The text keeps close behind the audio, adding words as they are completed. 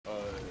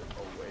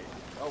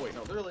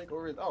No, they're like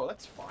over. Oh,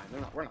 that's fine.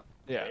 They're not. We're not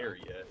Yeah. there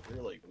yet.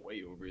 They're like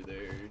way over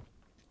there.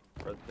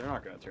 But they're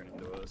not gonna turn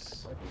into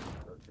us. I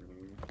can start from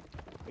here.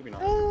 Maybe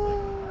not.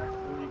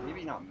 Like,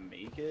 maybe not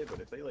make it, but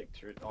if they like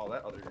turn. Oh,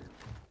 that other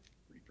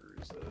Reaper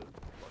is a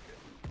fucking.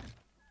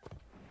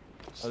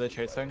 Are they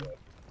chasing?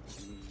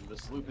 The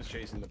Sloop is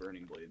chasing the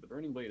Burning Blade. The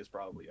Burning Blade is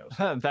probably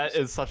outside. That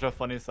is such a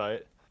funny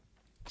sight.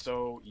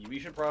 So we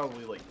should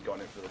probably like gun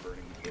it for the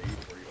Burning Blade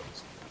before you have the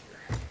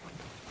Sloop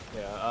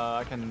here. Yeah,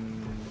 I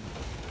can.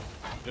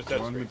 Just head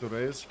Want me straight. to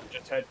raise?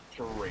 Just head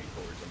straight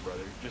towards him,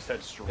 brother. Just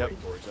head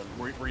straight towards him.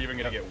 We're even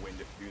gonna get wind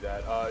if you do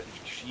that.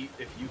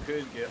 If you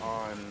could get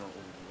on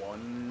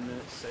one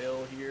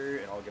sail here,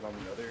 and I'll get on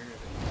the other.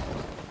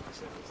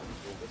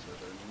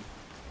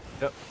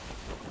 Yep.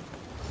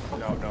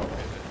 No.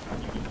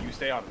 You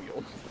stay on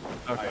wheel.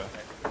 Okay.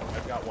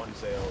 I've got one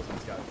sail.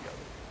 He's got the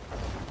other.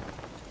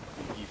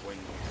 You keep wind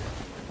here.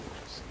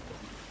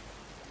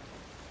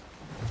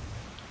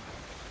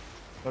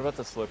 What about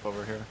the Sloop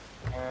over here?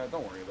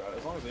 Don't worry about it.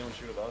 As long as they don't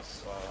shoot at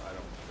us, I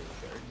don't really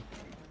care.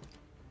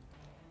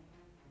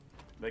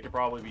 They could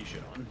probably be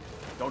shit on.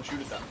 Don't shoot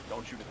at them.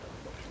 Don't shoot at them.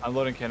 Don't shoot. I'm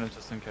loading cannons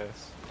just in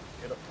case.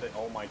 Get up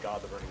oh my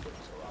god, the Burning Blade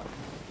is so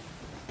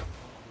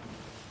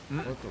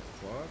rocky. What the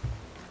fuck?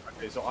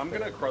 Okay, so I'm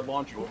gonna crud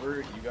launch over.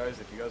 You guys,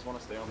 if you guys want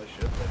to stay on the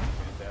ship, that'd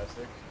be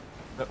fantastic.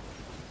 Yep.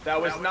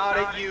 That was not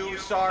at you.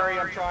 Sorry,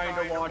 I'm trying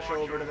to launch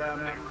over to them.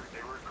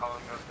 They were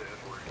calling us the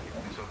N-word.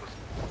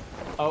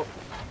 Oh,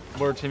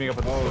 we're teaming up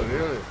with the Oh, Sloop.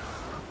 really?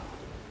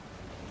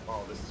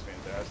 Oh, this is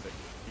fantastic.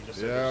 He just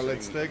said Yeah, they're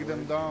let's sitting take them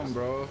where down, he's-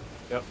 bro.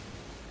 Yep.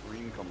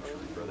 Green come true,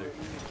 brother.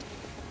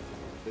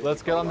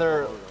 Let's get on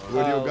their.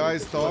 Were you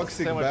guys let's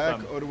toxic sandwich back,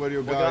 them. or were you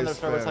We'll get on their guys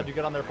starboard fair? side. You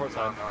get on their port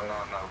side.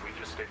 No, we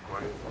just stay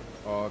quiet.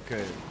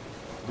 Okay.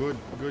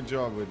 Good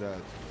job with that.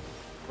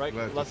 Right,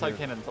 Glad to left side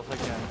hear. cannons. Left side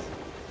cannons.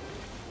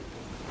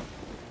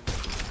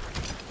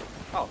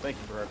 Oh, thank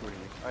you for recruiting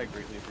me. I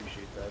greatly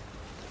appreciate that.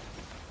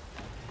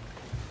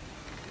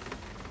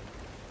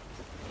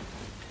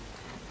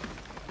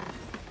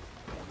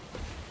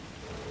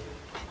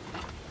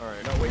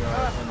 Alright. No, wait.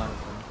 Hold on.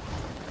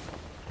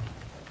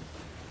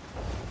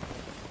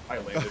 I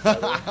landed, by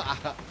the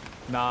way.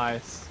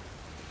 Nice.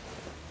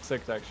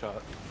 Sick deck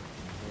shot.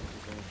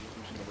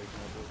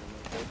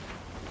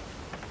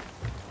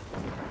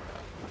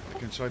 You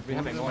can try We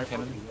have pulling a them. more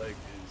cannon. Leg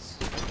is...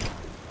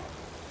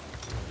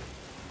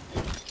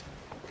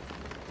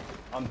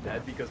 I'm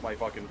dead because my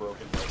fucking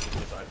broken leg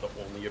decided to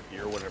only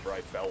appear whenever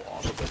I fell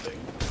off of the thing.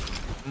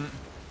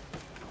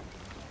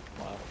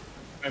 Wow.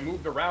 I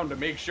moved around to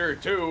make sure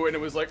too, and it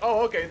was like,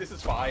 oh, okay, this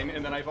is fine.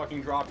 And then I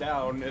fucking dropped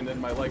down, and then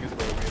my leg is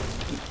broken.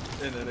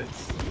 And then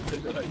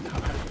and then I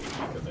died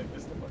because I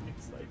missed the fucking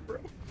snipe, bro.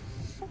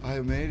 I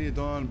made it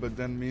on, but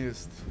then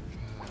missed.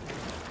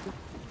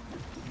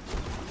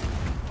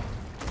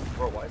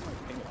 Bro, why is my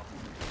ping off?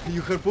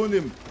 You harpooned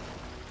him.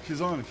 He's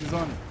on.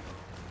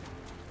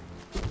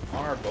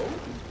 On our boat?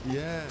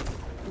 Yeah.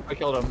 I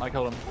killed him.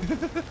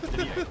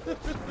 Idiot.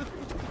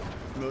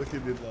 No, he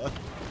did not.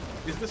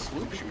 Is the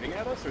Sloop shooting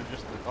at us, or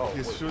just the... Oh,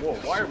 He's wait, shooting-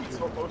 whoa, why are we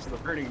so close to the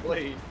Burning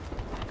Blade?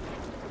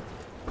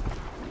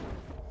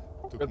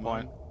 Took Good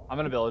mine. point. I'm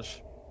in a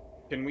village.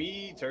 Can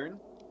we turn?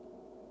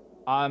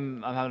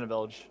 I'm having a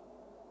village.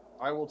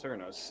 I will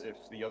turn us if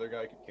the other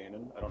guy could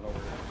cannon. I don't know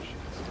where she is.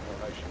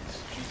 Oh,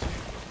 she's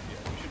yeah,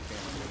 we should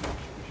cannon.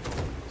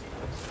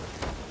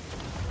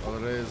 I'll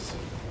raise.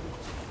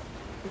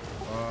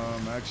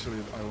 Actually,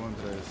 I won't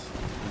raise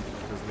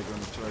because they're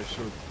gonna try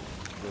shoot.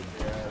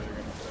 Yeah, they're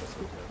gonna press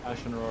with it.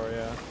 Ashen Roar,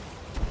 yeah.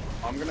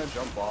 I'm gonna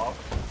jump off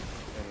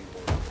and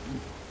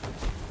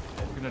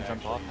We're gonna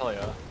jump off? Hell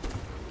yeah.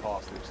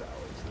 toss their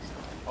salads this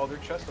time. Oh, their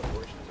chest of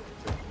fortunes are the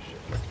tip of the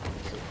shit. That's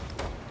pretty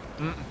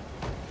sick.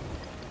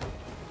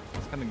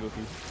 It's kinda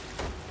goofy.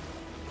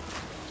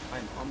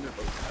 I'm under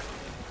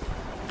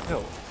both.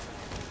 Ew.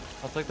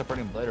 That's like the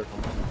Burning Blade or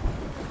something.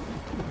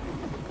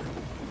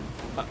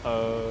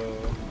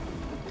 Uh-oh.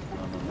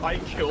 I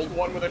killed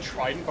one with a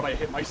trident, but I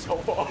hit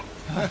myself off.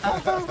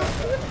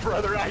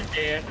 Brother, I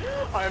can't.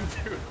 I'm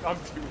too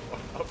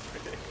fucked up for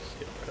this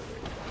shit,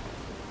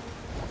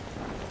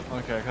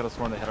 brother. Okay, I could've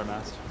sworn they hit our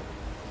mast.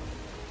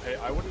 Hey,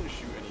 I wouldn't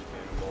shoot any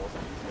cannonballs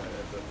at these guys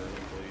at the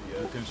Burning Blade You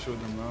yet. can shoot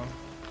them now.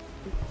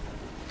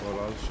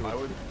 Or I'll shoot. I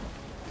would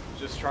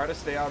just try to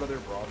stay out of their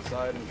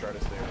broadside and try to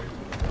stay away from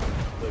them.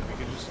 Like, we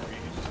could just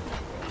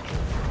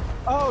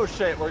Oh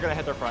shit, we're gonna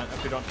hit their front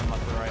if we don't turn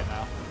left and right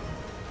now.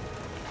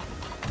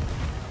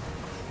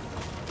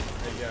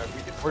 hey, yeah,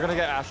 we could. We're gonna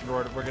get Ashen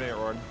Roared. We're gonna get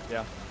roared.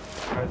 Yeah.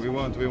 We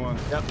want. Yep.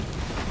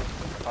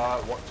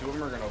 Two of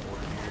them are gonna board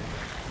here.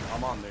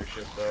 I'm on their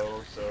ship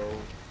though, so.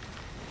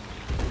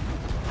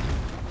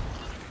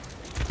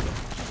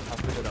 I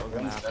figured that was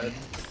gonna One's happen. dead.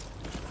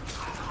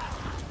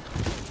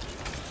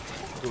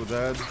 2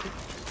 dead.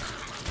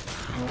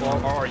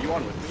 Well, are you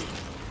on with me?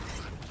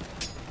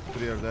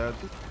 3 are dead.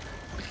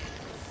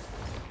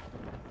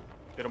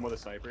 Hit him with a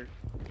sniper.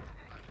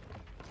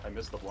 I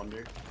missed the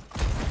blunder.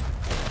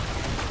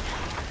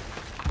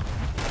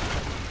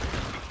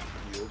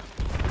 Yield.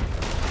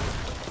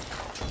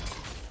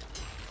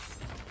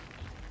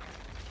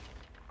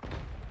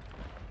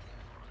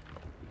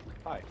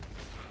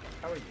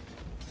 are you?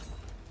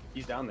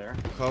 He's down there.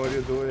 How are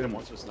you Hit him doing?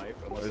 once with snipe.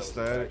 I Unless that was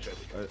started. actually,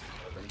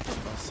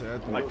 I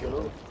said. I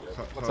killed him.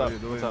 How What's are up? you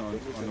doing What's up?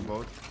 on the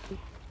boat?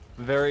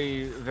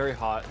 Very, very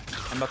hot.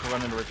 I'm about to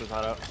run into Richard's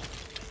hideout.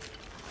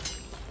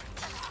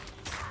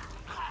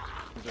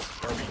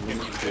 Just, are we can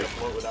we stay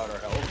afloat without our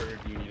help, or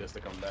do you need us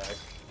to come back?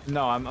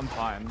 No, I'm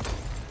fine.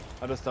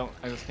 I just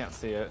can't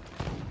see it.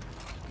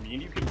 Me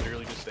and you can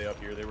literally just stay up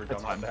here. They were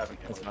That's dumb not fine. having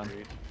That's ammo fine.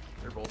 upgrade.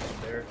 They're both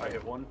up there. I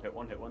hit one, hit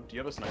one, hit one. Do you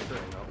have a sniper or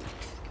no?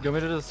 You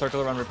want me to just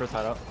circle around Reaper's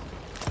hideout?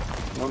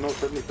 No, no,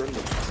 friendly.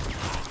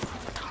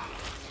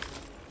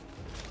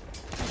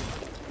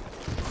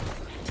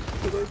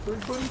 Did I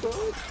bring one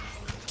down?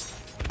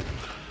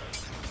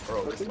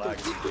 Bro, I this think lag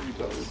I did bring you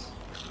down.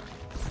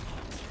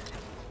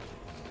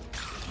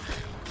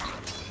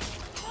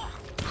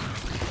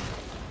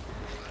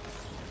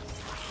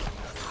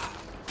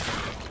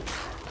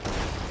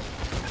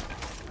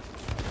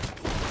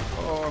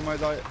 Oh, I might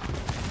die.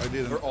 I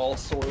didn't. They're all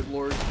sword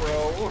lords,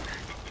 bro.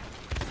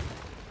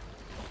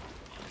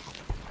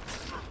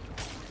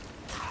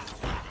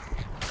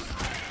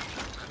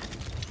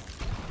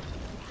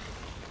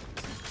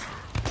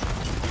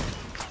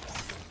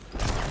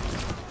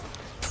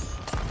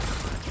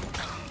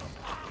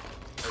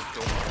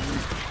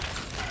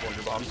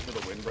 Wonder bombs for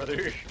the win,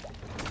 brother.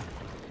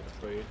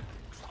 Sweet.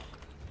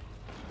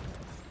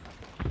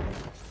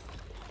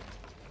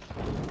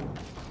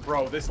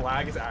 Bro, this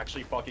lag is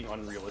actually fucking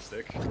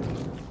unrealistic.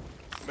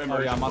 Oh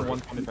yeah, I'm on Immersion,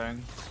 120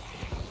 ping.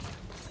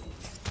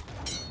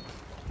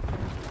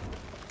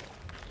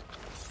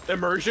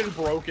 Immersion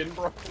broken,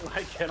 bro.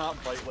 I cannot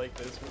fight like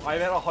this.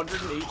 I'm at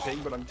 108 ping,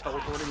 but I'm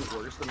teleporting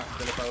worse than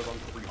if I was on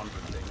 300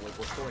 ping. Like,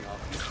 what's going on?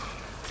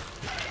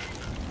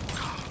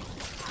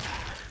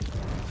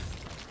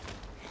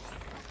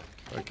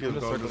 I I'm killed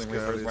just all the circling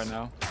Reapers scaries. right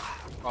now.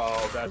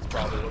 Oh, that's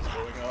probably what's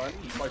going on.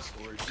 My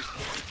storage just...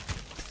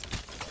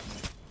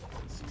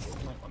 Let's see, what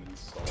can I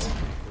uninstall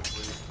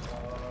quickly?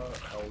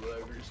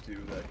 Helldivers 2,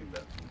 that can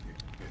definitely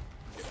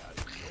get out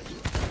of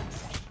here.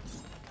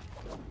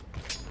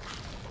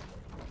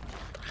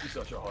 He's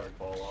such a hard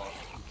fall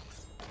off.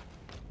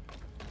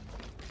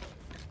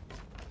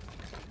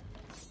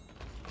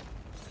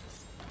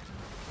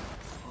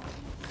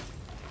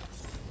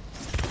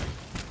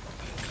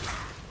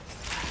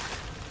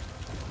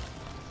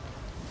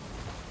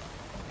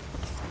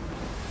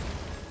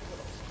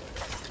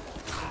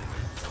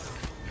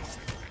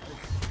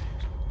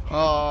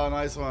 Oh,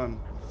 nice one.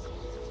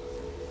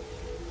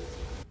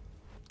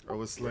 I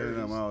was slaying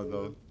them out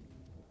though.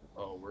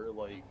 Oh, we're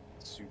like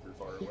super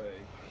far away.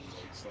 I'm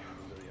like sailing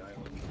into the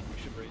island.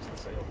 We should raise the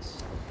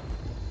sails.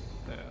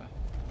 Yeah.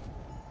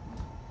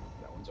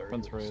 That one's already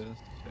One's raised.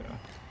 Yeah.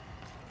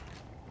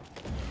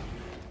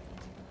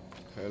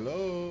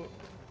 Hello.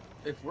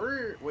 If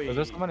we're wait, Is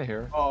there somebody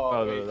here?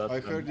 Oh, wait. that's I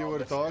them. heard you were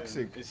that's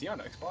toxic. Is he on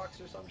Xbox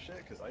or some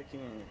shit? Cause I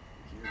can't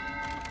hear him.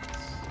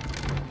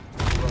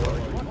 Bro, are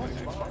you on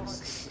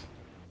Xbox?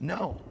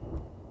 No.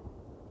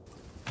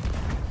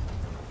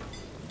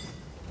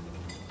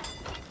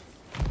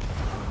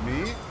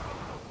 Me?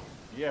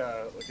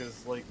 Yeah,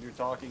 because like you're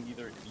talking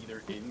either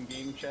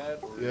in-game chat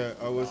or Yeah,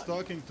 I was not.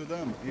 talking to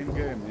them in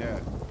game. Yeah.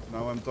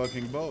 Now I'm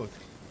talking both.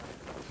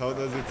 How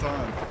does it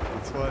sound?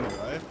 It's funny,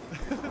 right?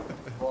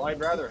 Well, I'd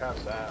rather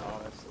have that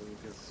honestly,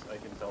 because I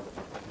can tell the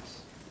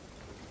difference.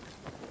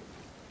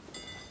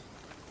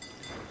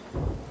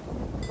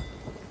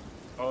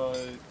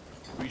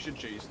 We should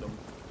chase them.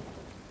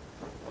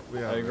 We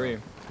I have agree.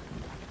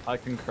 I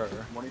concur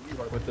One of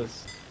you are with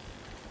this.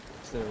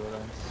 Steroids.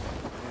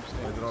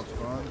 I dropped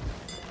one.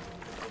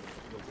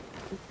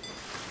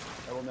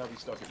 I will now be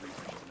stuck at research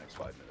for the next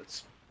 5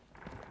 minutes.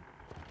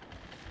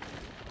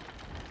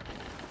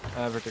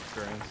 Average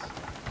experience.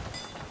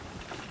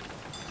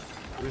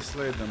 We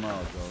slayed them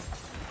out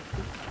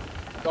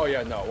though. Oh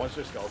yeah, no. Once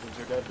their skeletons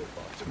are dead, they're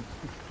fucked.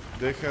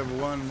 They have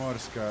one more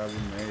scav,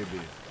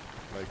 maybe.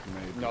 Like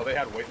maybe. No, they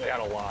had a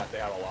lot. They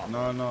had a lot.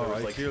 No, There no,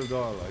 was I like, killed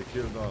all. I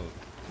killed all.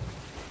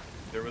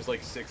 There was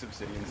like 6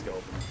 obsidian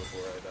skeletons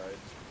before I died.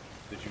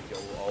 Did you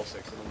kill all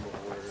 6 of them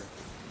before?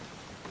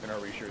 And are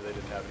we sure they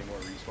didn't have any more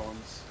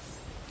respawns?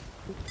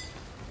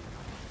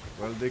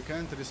 Well, they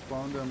can't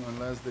respawn them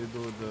unless they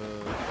do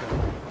the...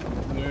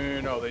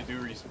 No, they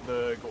do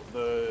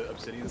the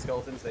obsidian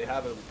skeletons. They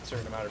have a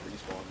certain amount of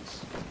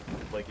respawns,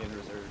 like in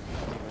reserve,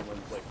 even when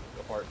like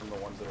apart from the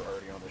ones that are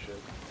already on the ship.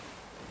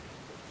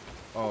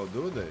 Oh,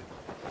 do they? Yeah,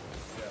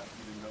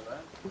 you didn't know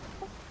that?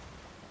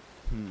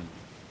 Hmm.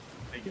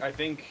 I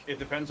think it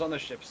depends on the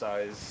ship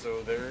size. So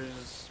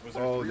was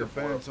there Oh, 3 or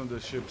 4? depends on the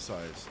ship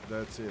size.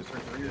 That's it. Is there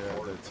 3 or Yeah,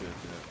 4? that's it. Yeah,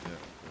 yeah.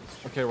 That's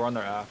true. Okay, we're on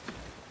their aft.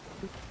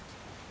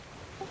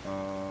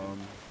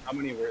 How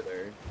many were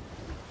there?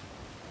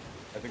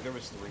 I think there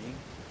was 3.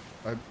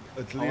 At I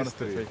want to least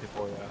say 3. 3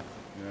 people,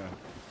 yeah.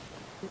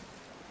 Yeah.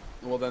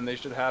 Well, then they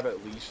should have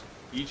at least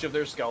each of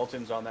their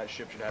skeletons on that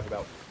ship should have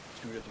about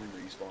 2 to 3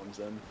 respawns.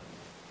 Then.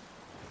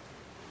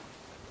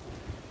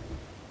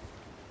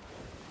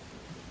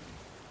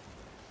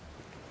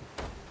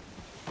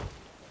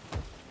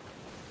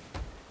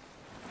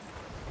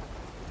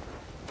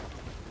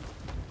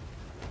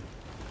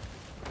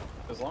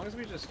 long as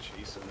we just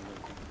chase them,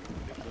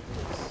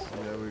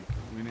 Yeah,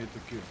 we need to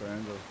keep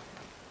angle.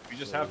 we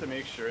just have to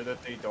make sure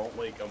that they don't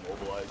like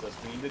immobilize us.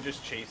 We need to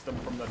just chase them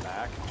from the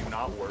back. Do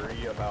not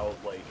worry about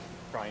like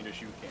trying to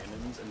shoot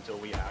cannons until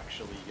we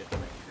actually get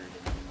them anchored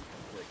and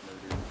like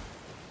murdered.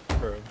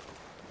 True.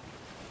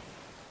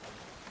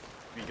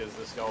 Because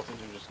the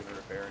skeletons are just gonna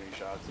repair any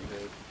shots he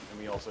hit, and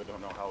we also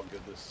don't know how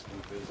good this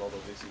Sloop is, although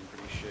they seem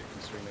pretty shit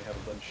considering they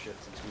haven't done shit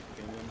since we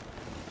came in.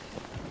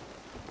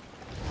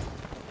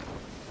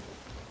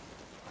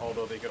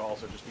 Although they could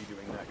also just be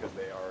doing that because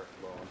they are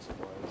low on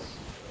supplies. So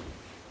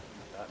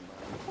keep that in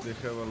mind. They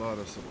have a lot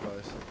of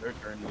supplies. Their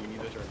turn, you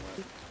need to turn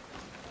left.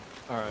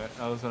 Alright,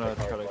 I was gonna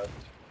try to... Left.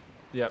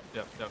 Yep.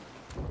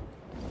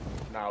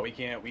 Nah, we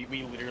can't. We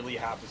literally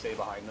have to stay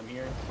behind them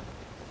here.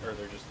 Or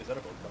they're just... Is that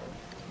a boat car?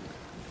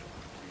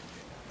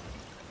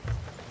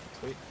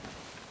 Sweet.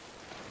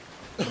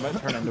 They might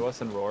turn into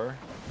us and roar.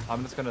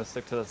 I'm just gonna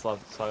stick to this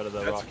left side of the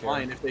That's rock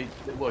fine here. if they...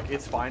 Look,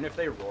 it's fine if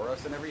they roar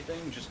us and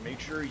everything. Just make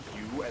sure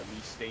you at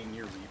least stay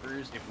near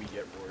Reapers if we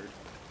get roared.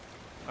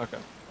 Okay.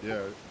 Yeah,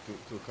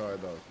 to hide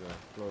out, yeah.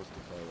 Close to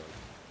hide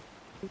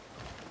out.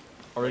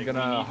 Are we Like, we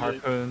gonna need to-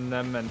 harpoon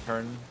them and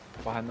turn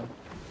behind them?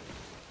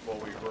 Well,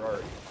 we're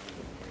already...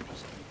 We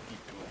just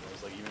keep doing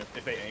this. Like, even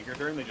if they anchor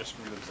turn, they just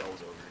screw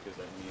themselves over. Because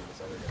then me and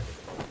this other guy get the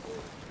fucking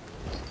board.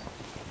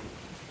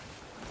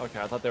 Okay,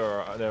 I thought they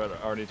were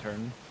already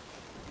turned.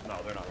 No,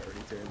 they're not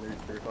already turned.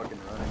 They're fucking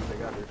running. They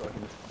got their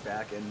fucking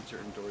back end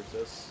turned towards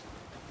us.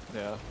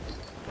 Yeah.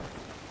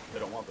 They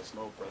don't want the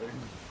smoke, brother.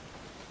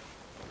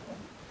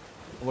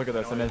 Look at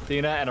this, an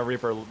Athena and a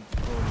Reaper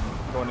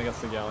going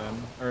against the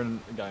Galleon. Or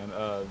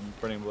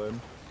Burning Blade.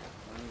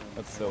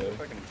 That's I wonder silly.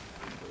 if I can-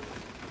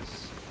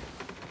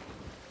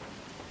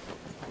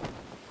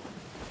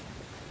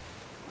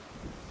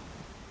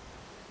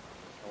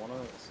 I wanna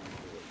see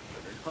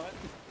if they're good or not.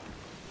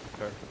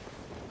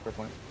 Fair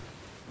point.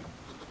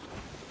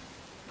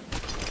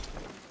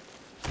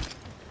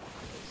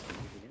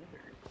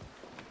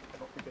 I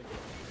don't think they get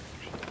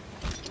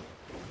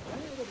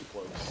they'll be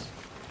close.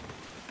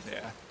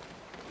 Yeah.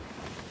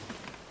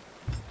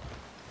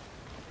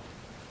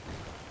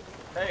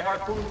 Hey,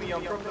 harpoon me,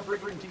 I'm from the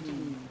Brig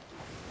team.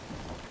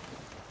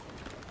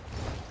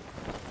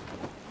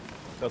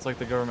 That's like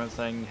the government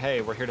saying,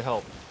 hey, we're here to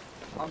help.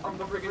 I'm from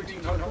the Brig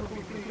team, harpoon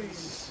me,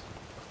 please.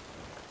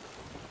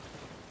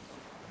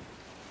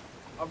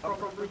 I'm from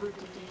the Brig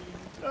team.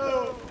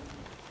 No!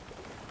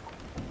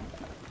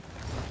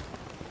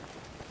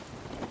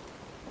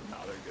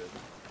 Nah, they're good.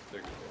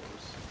 They're good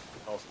rollers.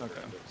 Also, Okay.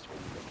 they're good.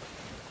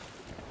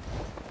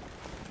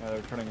 Yeah,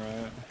 they're turning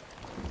right.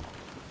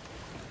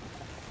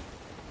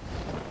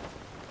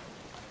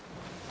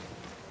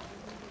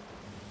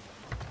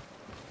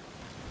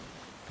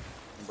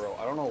 Bro,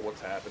 I don't know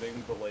what's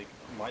happening, but like,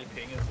 my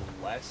ping is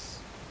less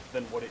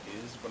than what it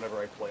is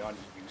whenever I play on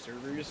EU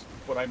servers,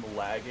 but I'm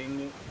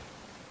lagging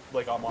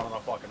like I'm on a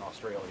fucking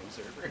Australian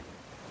server.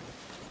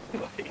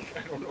 Like,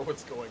 I don't know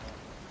what's going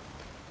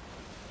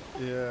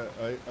on. Yeah,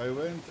 I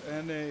went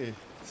NA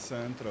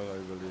Central, I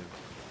believe.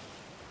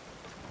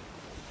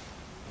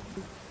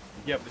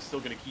 Yeah, but it's still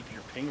gonna keep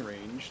your ping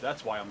range.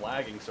 That's why I'm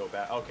lagging so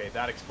bad. Okay,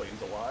 that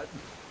explains a lot.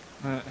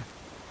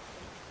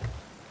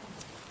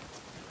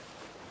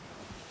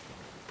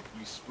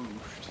 You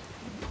spoofed.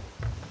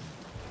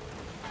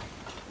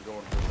 I'm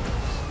going for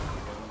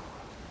this again.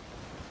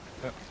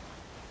 Yep.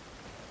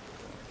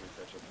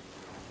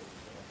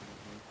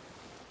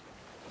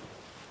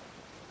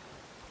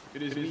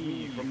 It is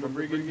me from the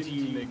Brigand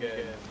team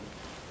again.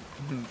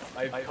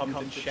 I've come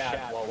to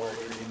chat while we're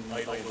in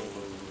idle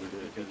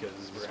mode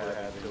because we're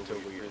having to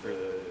wait for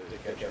the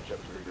catch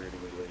up to the grading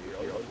later.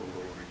 I'll go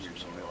over here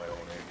so I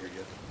won't anchor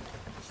you.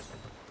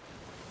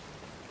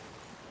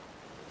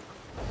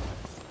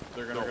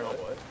 They're gonna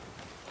what?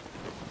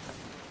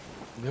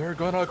 They're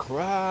gonna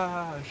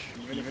crash!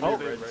 Even if Oh,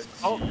 they're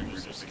oh. you're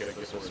just gonna get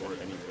the sword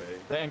anyway.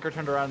 The anchor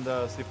turned around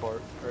the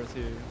seaport, or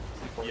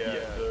seaport. Yeah,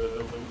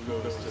 the loop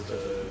goes to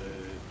the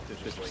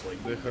just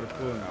like The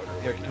harpoon.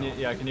 Here,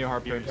 can you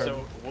harpoon turn?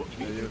 So,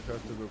 Yeah, you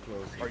have to go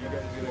close. are you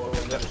guys gonna go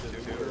into this too,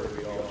 or are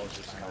we all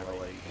just kind of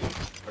like?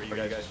 Are you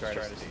guys trying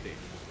to stay?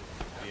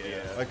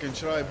 Yeah. I can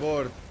try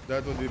board.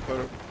 That would be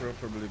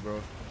preferably,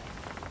 bro.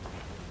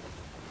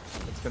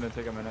 It's gonna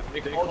take a minute.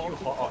 They called you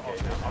hot.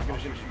 Okay, now I'm gonna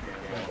shoot you again.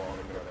 I'm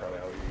gonna try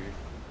out here.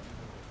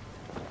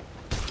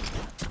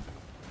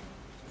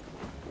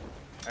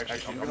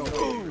 Actually, I'm gonna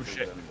Oh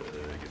shit!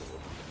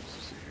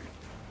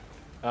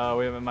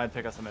 It might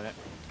take us a minute.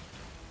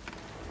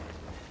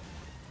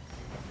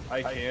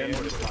 I can,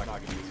 but it's not gonna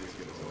be as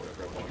good as a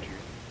red launcher.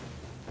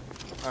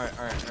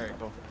 Alright,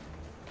 cool.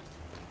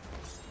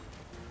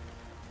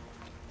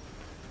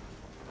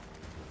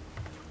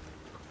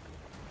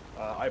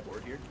 I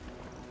board here.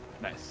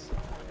 Nice.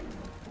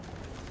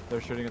 They're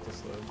shooting at the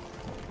slope.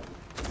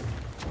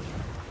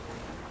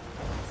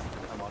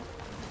 I'm on.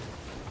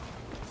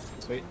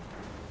 Sweet.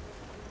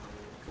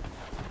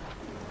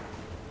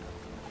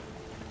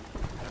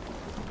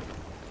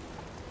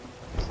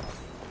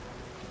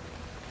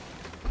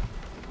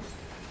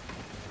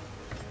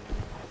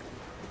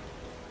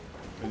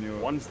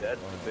 One's dead,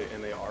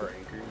 and they are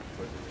anchored.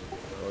 But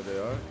Oh, they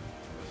are?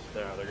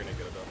 yeah, they're gonna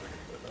get it up. They're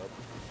gonna get it up.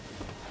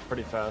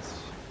 Pretty fast.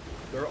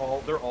 They're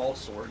all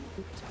sword.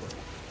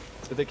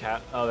 Did they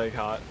cat? Oh, they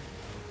caught.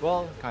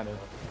 Well, kind of.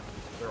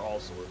 They're all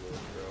sword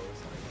mode, bro.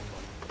 It's not even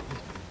fun.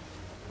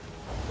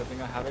 Good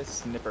thing I have a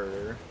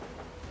snipper.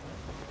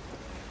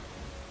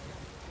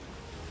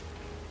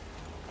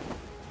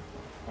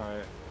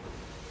 Alright.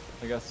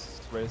 I guess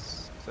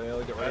race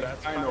sail, get ready.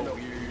 That's kind of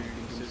weird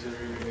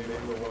considering they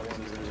were the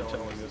ones that were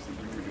telling us that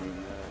you were doing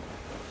that.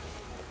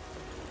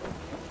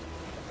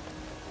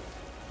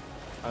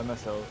 I have my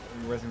sail.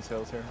 I'm raising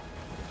sails here.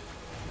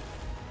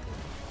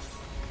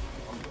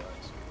 I'm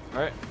glad.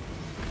 Alright.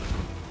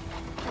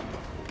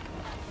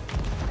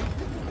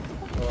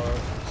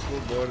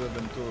 Sloop boarded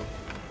them too.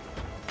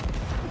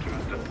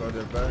 Oh,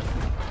 they're back.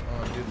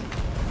 Oh, I didn't.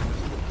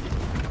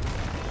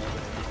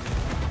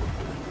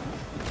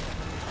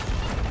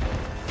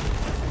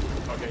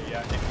 Okay,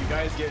 yeah, if you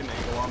guys get an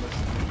angle on this, you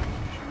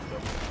shoot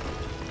them.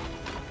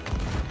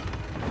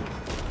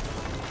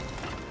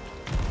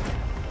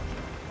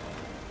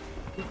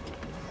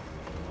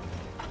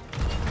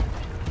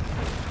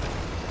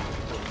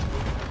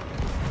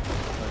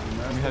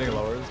 I'm heading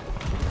lowers.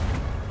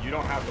 You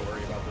don't have to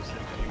worry about this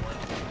thing anymore.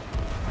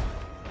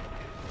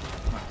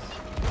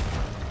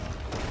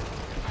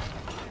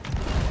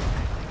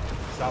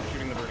 Stop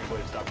shooting the burning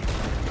blade, stop shooting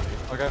the burning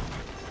blade. Okay.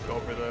 Go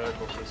for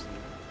this.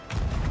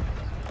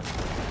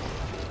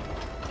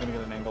 I'm gonna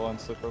get an angle on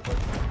Sloop real quick.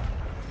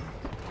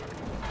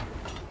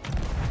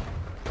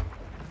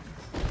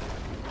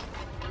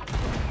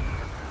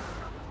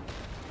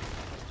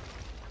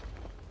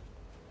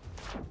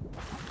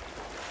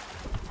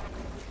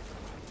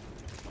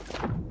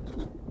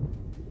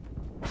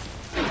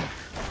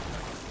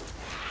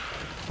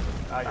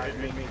 Ah, you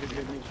hit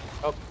me.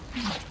 Oh.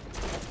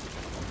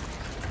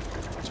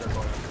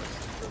 Circle.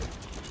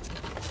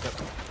 Yep.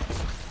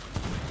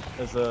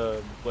 Is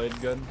the blade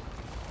good?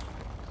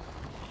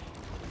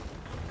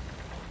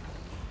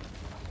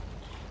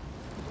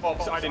 Oh,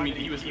 so I didn't mean to.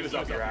 He was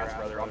up your ass,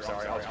 brother. I'm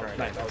sorry. I was trying.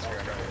 Nice. Are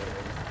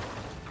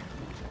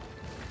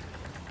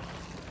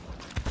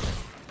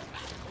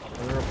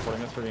they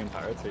reporting us for being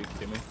pirates? Are you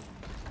kidding me?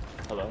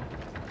 Hello?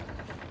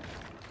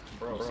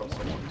 Bro,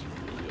 someone's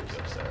really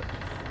upset.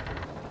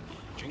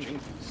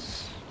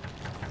 Jinx.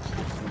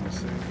 Let me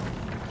see.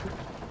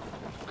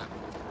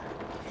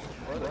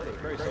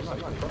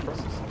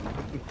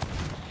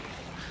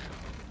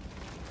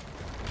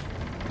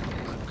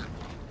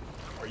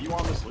 Are you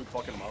on this loop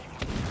fucking him up?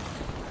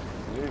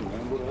 Yeah,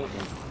 man, what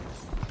happened?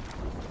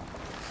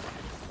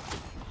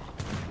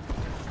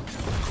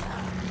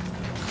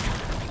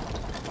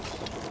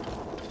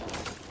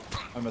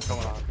 I missed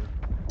someone on.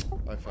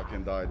 I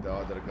fucking died. The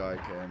other guy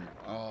came.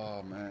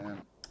 Oh,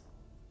 man.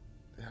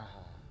 Yeah.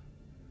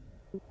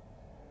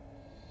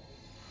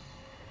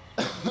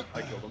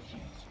 I killed him.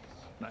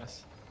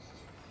 Nice.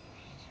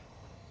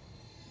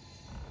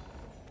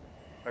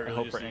 I really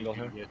hope just for need angle to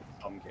here. get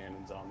some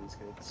cannons on these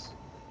kids.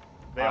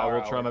 They I are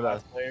will try my our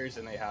best. players,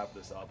 and they have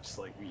this ups.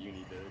 Like you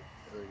need to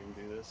hurry and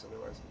do this,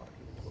 otherwise I'm not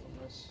going to win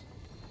this.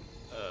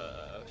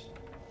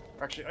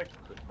 Actually, I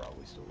could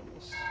probably still win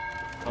this.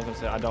 I was gonna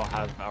say, I don't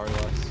have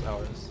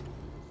hours.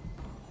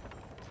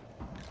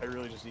 I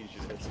really just need you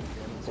to hit some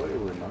cannons. They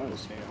were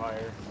nice. Okay,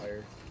 higher.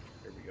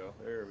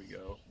 There we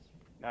go.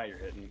 Now you're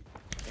hitting.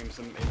 Aim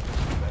some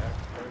back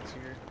parts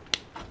here.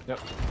 Yep.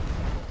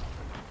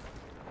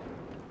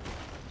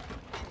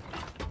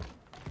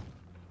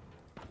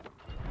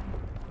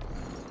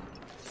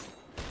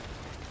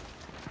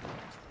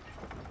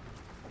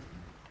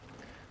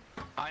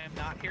 I am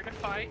not here to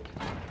fight.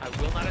 I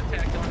will not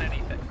attack on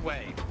any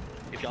way.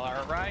 If y'all are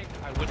alright,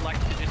 I would like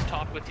to just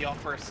talk with y'all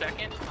for a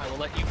second. I will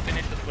let you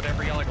finish with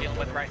whatever y'all are dealing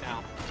with right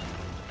now.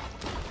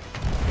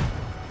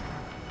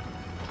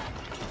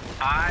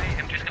 I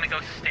am just gonna go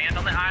stand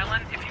on the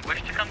island. If you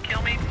wish to come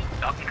kill me,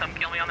 y'all can come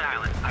kill me on the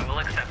island. I will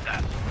accept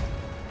that.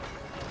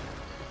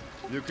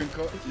 You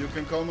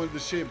can come on the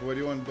ship. What do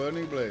you want?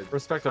 Burning blade?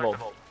 Respectable.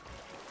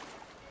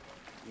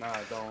 Nah,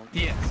 don't.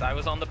 Yes, I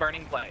was on the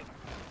Burning Blade.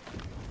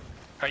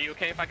 Are you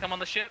okay if I come on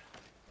the ship?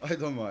 I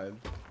don't mind.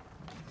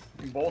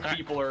 Both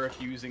people are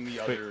accusing the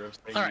other of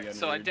saying Alright, the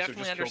so I N-word,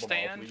 definitely just kill them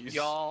all, understand please.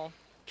 y'all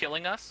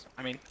killing us.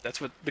 I mean,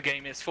 that's what the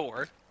game is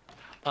for.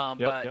 Yep,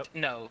 but yep.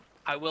 no,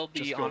 I will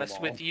Just be kill them honest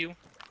all. with you.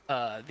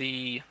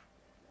 The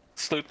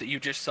sloop that you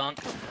just sunk,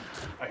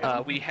 I hit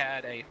him. we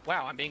had a...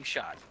 Wow, I'm being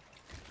shot.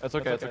 That's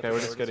okay, it's okay. We're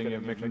just getting you,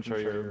 making sure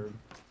you're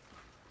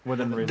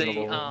within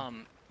reasonable.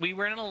 We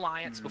were in an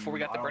alliance before we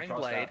got the I don't Burning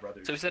trust Blade, that,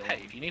 brother. so we said,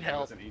 hey, if you need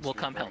help, we'll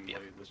come help you.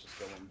 Let's just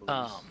kill him,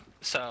 please.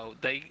 So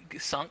they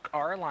sunk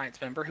our alliance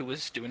member who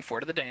was doing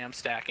Fort of the Dam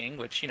stacking,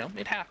 which, you know,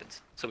 it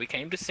happens. So we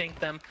came to sink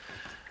them,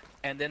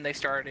 and then they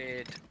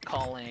started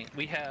calling...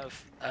 We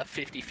have a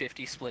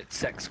 50-50 split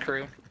sex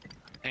crew,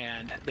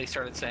 and they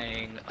started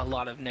saying a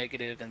lot of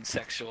negative and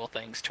sexual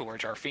things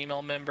towards our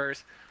female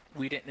members.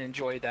 We didn't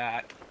enjoy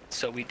that,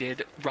 so we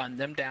did run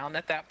them down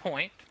at that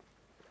point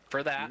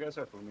for that. You guys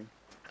are for me.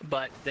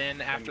 But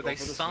then after go they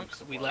for the sunk,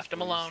 soup we supplies, left them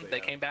please. alone. They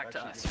have came back to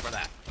actually us good- for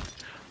that.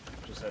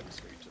 just heading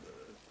straight to the.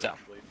 So.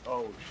 Blade.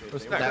 Oh shit.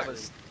 Respect. they were That actually-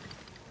 was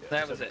yeah, that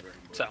just was head it. to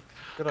Burning Blade. So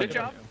Good, good on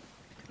job. you.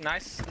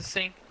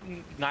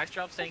 Nice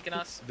job sinking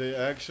us. They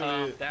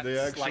actually, That's they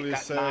actually like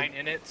got said, 9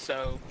 in it,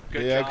 so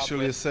good they job.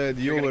 actually with- said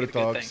you you're gonna were get a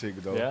good thing. toxic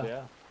though.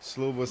 Yeah.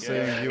 Sloop was Yeah,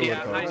 saying you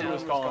yeah, were I toxic. know.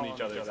 was calling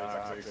each other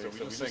toxic, so we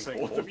just think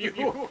both of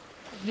you.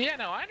 Yeah,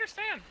 no, I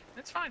understand.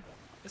 It's fine.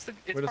 It's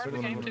We're part of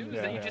the just- game too, is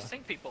that you yeah. just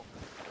sink people.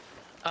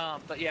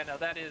 But yeah, no,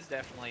 that is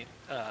definitely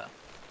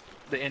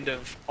the end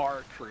of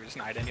our cruise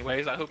night.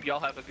 Anyways, I hope y'all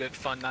have a good,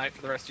 fun night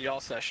for the rest of y'all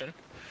session.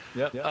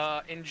 Yep.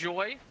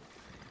 Enjoy.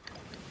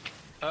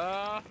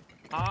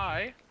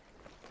 I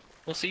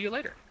will see you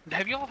later.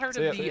 Have you all heard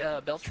See of ya.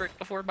 the bell trick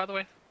before? By the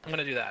way, I'm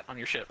gonna do that on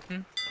your ship.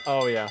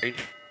 Oh yeah.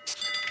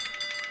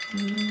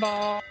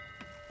 Bye.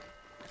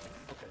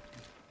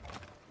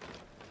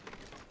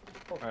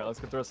 All right, let's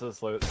get the rest of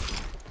this loot.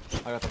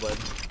 I got the blade.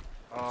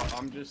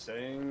 I'm just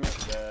saying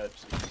that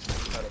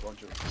we had a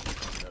bunch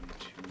of them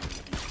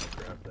to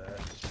grab that.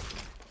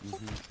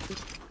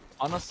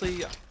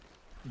 Honestly,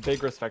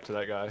 big respect to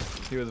that guy.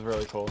 He was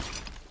really cool.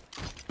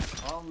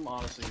 I'm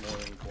honestly more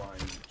inclined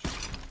to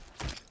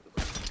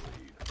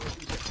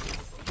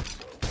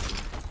so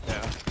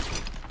Yeah.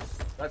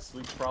 that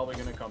Sloop's probably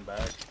gonna come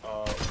back.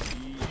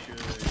 We should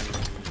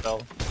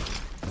Sell.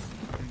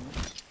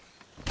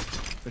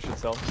 We should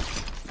sell.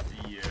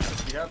 yeah.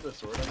 We have the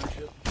sword on our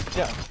ship.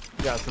 Yeah.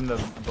 Yeah, it's in the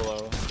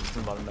below. It's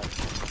in the bottom deck.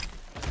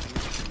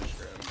 Finish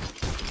grabbing.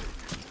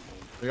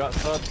 We got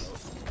subs.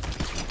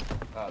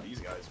 These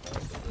guys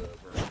want the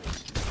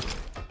versions,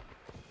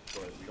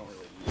 but we don't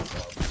really need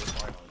subs. We're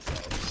fine on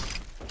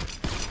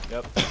subs.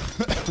 Yep.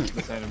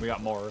 Just saying, we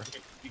got more.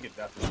 We could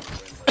definitely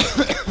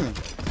win. Like,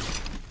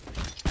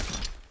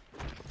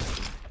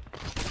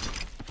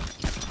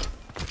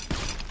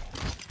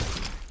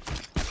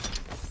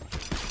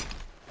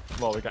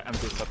 Well, we got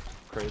empty sub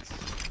crates.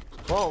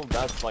 Well,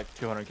 that's like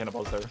 200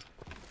 cannonballs there.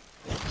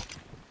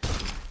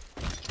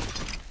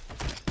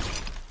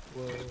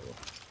 Whoa.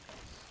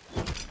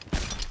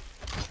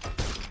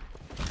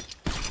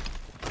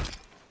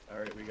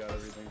 Alright, we got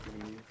everything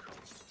we need.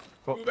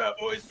 Cool. Move out,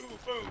 boys!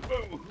 Move,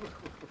 move, move!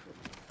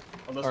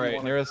 Unless we Alright,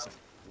 wanna nearest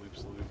Loop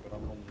salute, but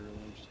I'm really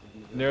interested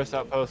in that. nearest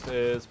outpost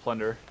is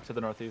Plunder to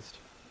the northeast.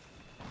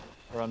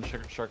 We're on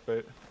shark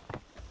bait.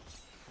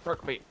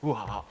 Shark bait.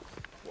 Ooh-ha.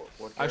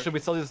 What Actually, we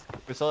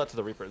sell that to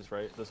the Reapers,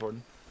 right? The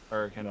sword,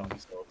 or can no, we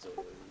sell it to.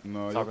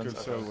 No, you Sovereigns,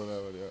 can sell okay.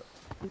 whatever,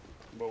 yeah.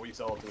 Well, we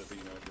sell it to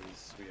Athena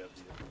because we have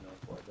the Athena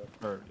flag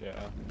up. or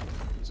yeah,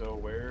 So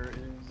where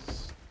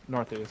is?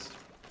 northeast.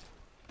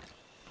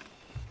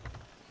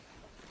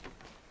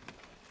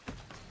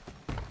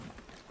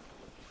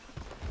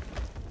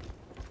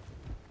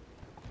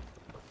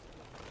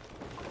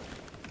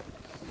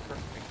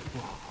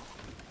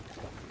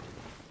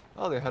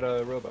 Oh, they had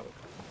a rowboat.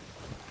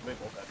 They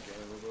both had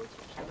cannon rowboats.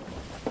 which is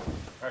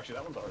kinda- Actually,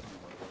 that one's our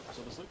rowboat.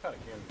 So the Sloop had a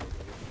cannon rowboat.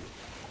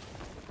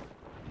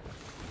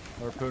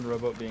 Harpoon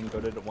rowboat being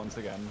goaded once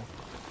again,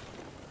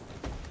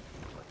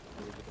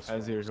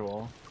 as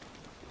usual.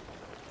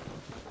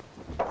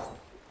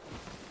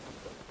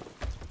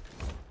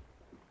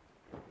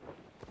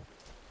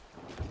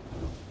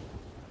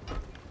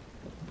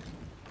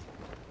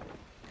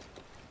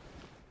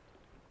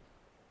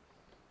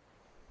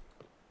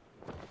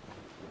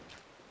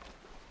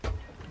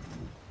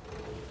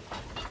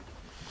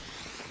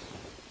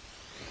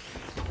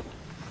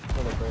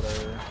 Celebrate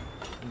our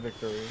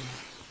victory.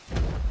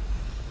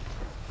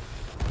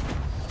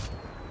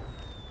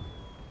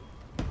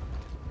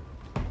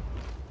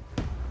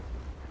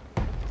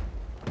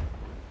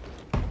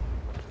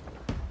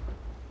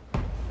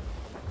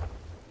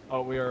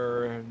 Oh, we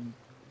are.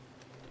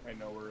 I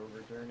know we're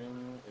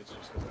overturning. It's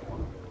just because I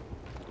want to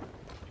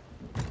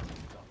go.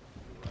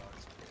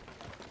 Rocks.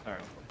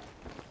 Alright.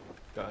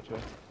 Gotcha.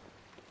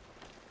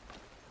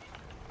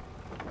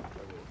 I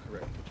will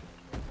correct the turn.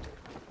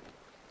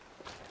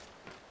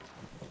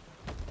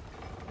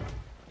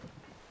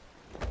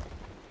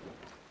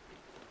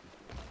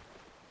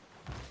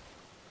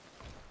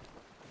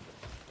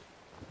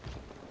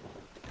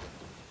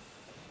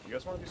 You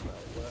guys want to do some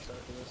Hourglass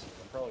after this?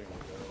 I'm probably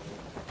gonna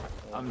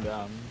go. I'm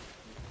down.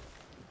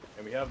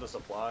 And we have the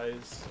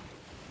supplies.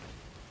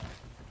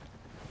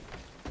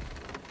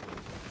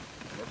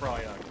 We're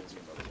probably not gonna see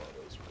another one of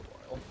those for a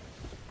while.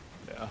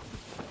 Yeah.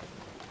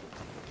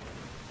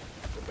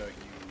 What about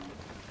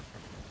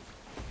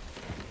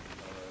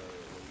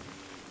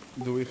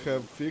you? Do we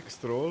have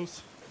fixed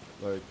roles?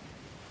 Like,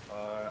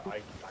 I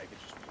could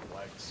just be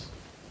flex.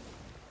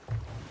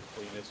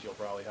 Cleanest, you'll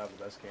probably have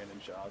the best cannon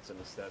shots and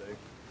aesthetic.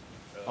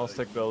 I'll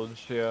stick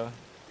village, yeah.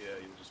 Yeah,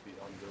 you'll just be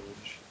on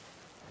village.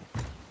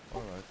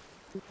 alright.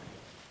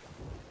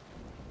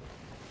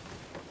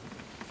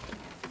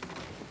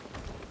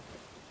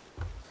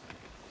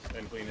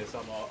 And cleanest,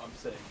 I'm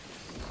saying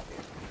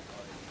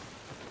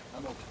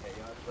I'm okay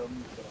at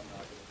them, but I'm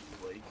not gonna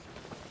be like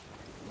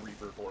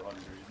Reaper 400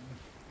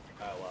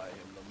 ally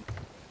in them.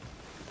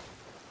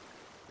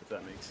 If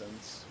that makes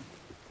sense.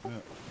 Yeah.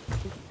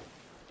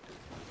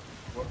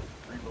 What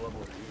Reaper level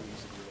are you? You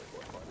said you're like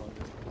what,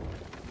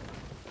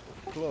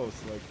 500? close,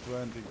 like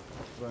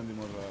 20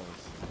 more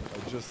hours.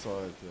 I just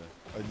saw it, yeah.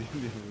 I didn't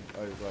even,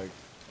 I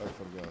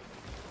forgot.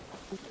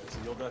 Yeah, so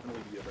you'll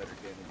definitely be a better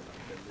cannon than I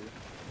can do.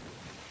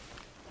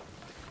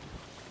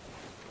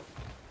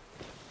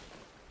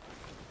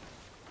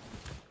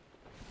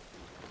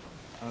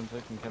 I'm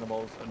taking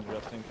cannonballs and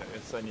just in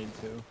case I need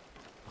to.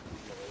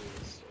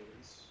 Always.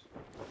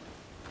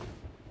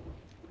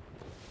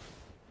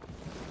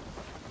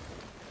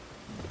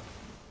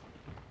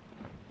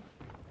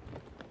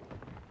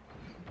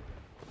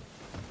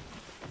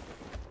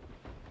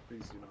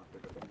 Please do not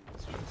pick up any of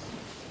this chest.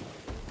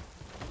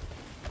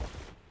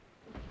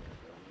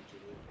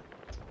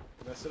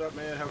 Mess it up,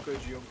 man. How could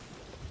you?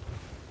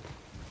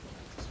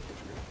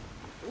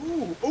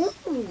 Ooh!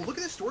 Ooh! Look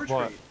at this storage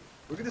What? crate.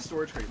 Look at this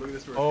storage crate. Look at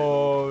this storage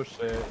Oh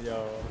shit,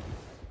 yo.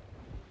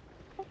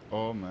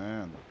 Oh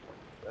man.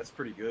 crate. That's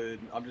pretty good.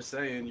 I'm just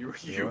saying, you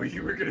Yeah.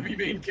 were gonna be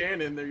main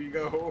cannon. There you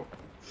go.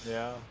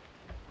 Yeah.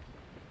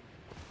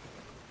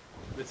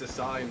 It's a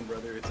sign,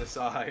 brother. It's a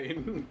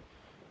sign.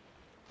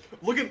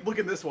 Look at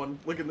this one.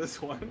 Look at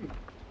this one.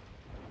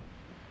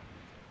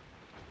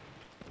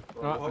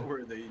 Bro, what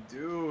were they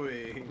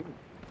doing?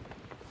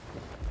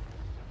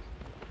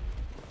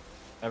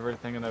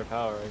 Everything in their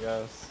power, I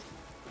guess.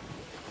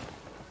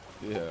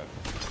 Yeah.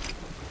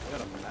 I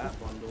got a map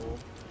bundle.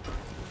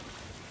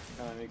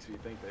 Kinda makes me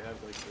think they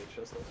have like the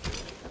chest up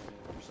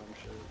or some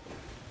shit.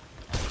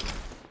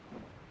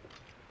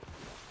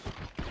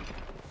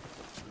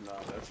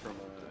 Nah, that's from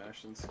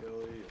Ashton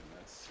Skelly, and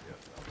that's yeah.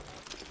 No.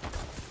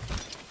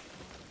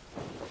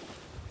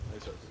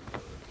 Nice art.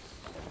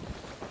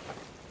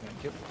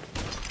 Thank you.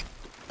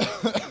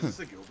 Is this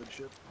a gilded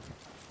ship?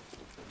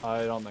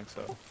 I don't think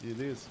so. It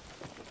is.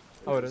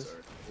 Oh, it is.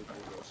 Sorry.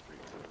 We'll go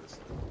straight to this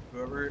thing.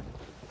 Whoever,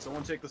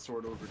 someone take the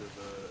sword over to the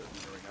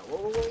Athena ring out. Whoa,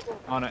 whoa, whoa,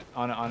 whoa! On it.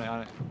 The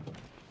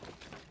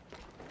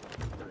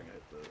ring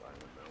at the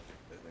island though,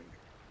 I think.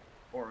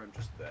 Or I'm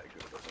just that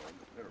good at the helm.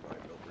 Never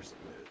mind, Milper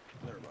submit.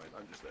 Never mind,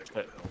 I'm just that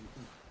good at the helm.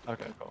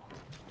 Okay, cool.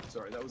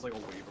 Sorry, that was like a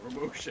wave of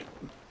emotion.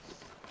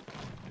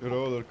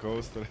 Roller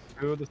coaster.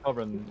 Who are the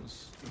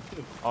sovereigns?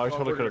 Oh, I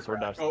totally could have sword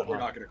dashed. Oh, we're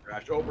not gonna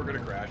crash. Oh, we're gonna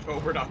crash. Oh,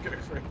 we're not gonna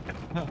crash.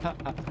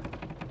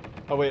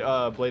 Oh wait,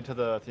 blade to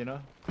the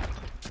Athena?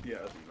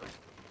 Yeah, Athena.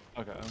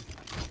 Okay.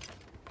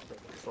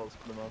 Sells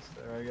for the most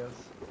there, I guess.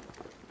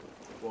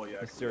 Well,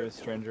 yeah. Mysterious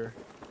stranger.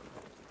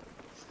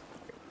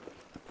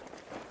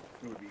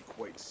 It would be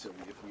quite silly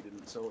if we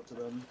didn't sell it to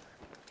them.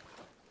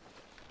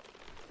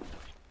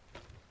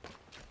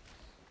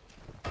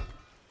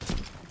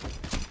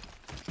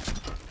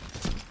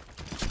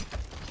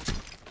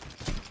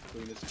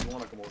 Linus, if you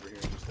want to come over here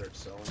and just start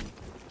selling.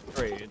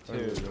 3,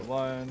 2,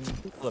 1.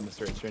 Hello,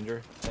 mysterious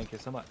stranger. Thank you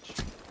so much.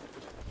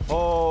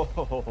 Oh,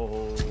 ho, ho,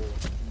 ho.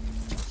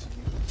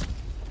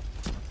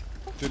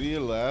 3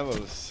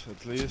 levels,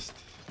 at least.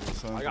 Or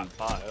something. I got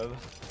 5. Yeah,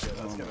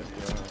 that's Oh gonna my be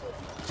God.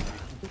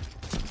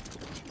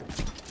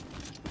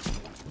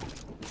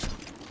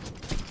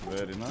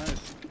 Very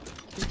nice.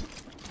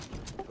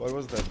 What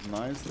was that?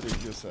 9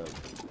 streak you said?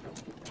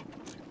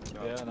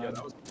 No, Yeah, yeah, no.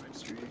 that was a nice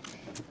streak.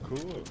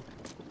 Cool.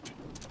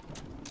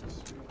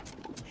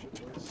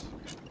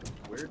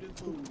 Where did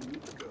the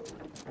loot go?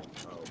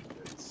 Oh,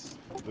 it's.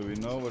 Do we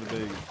know where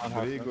they On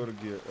Brig or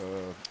Hoffman.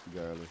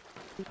 Galley?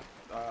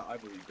 I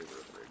believe they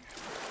were a Brig.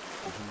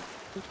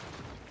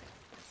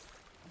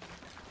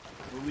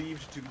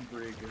 Believed to be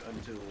Brig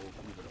until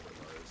proven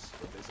otherwise,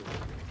 but they said they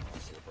were getting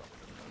off, so we're probably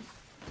gonna know.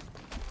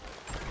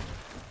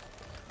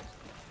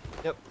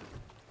 Yep.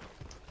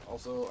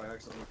 Also, I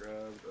accidentally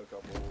grabbed a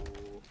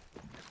couple.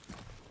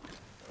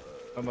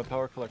 I'm a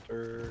power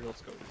collector.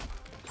 Let's go.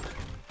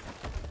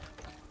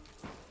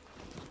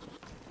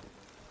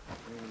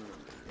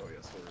 Oh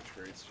yeah, storage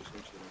crates. Just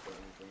make sure they don't put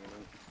anything in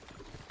it.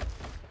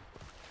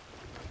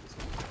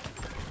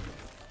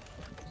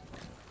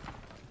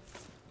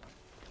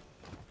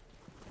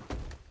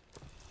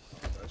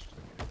 That's just a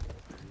handful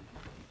of food.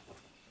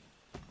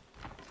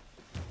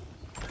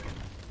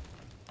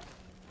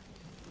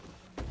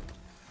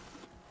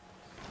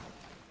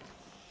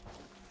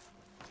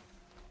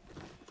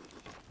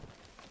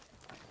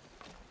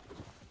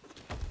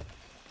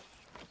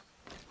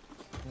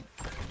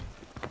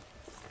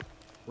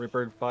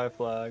 Reaper 5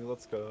 flag.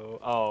 Let's go.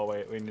 Oh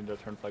wait, we need to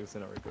turn flags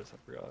in at Reapers. I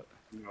forgot.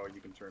 No,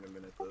 you can turn them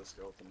in at the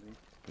skeleton ring.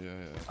 Yeah,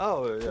 yeah.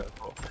 Oh yeah,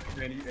 cool.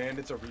 And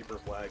it's a Reaper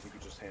flag. You can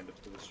just hand it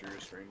to the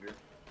mysterious stranger.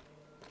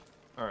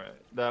 All right,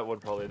 that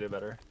would probably do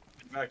better.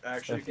 In fact,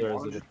 actually, If if you there is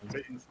want a to just put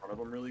it in front of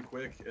them really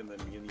quick, and then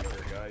me and the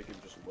other guy can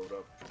just load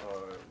up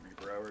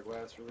Reaper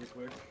Hourglass really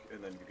quick,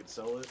 and then you can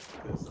sell it,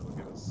 because that'll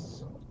give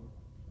us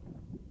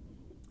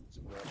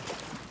some revenue.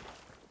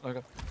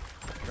 Okay.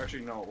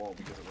 Actually, no, it won't,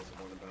 because it wasn't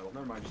one in battle.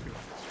 Never mind, just give it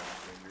to the mysterious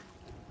stranger.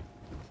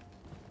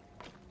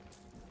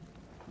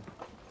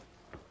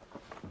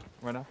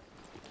 Right now.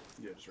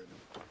 Yeah, just right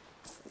now.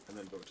 And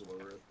then vote to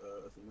lower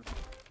Athena.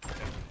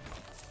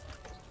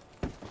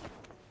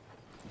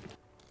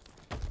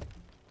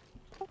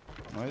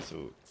 Nice.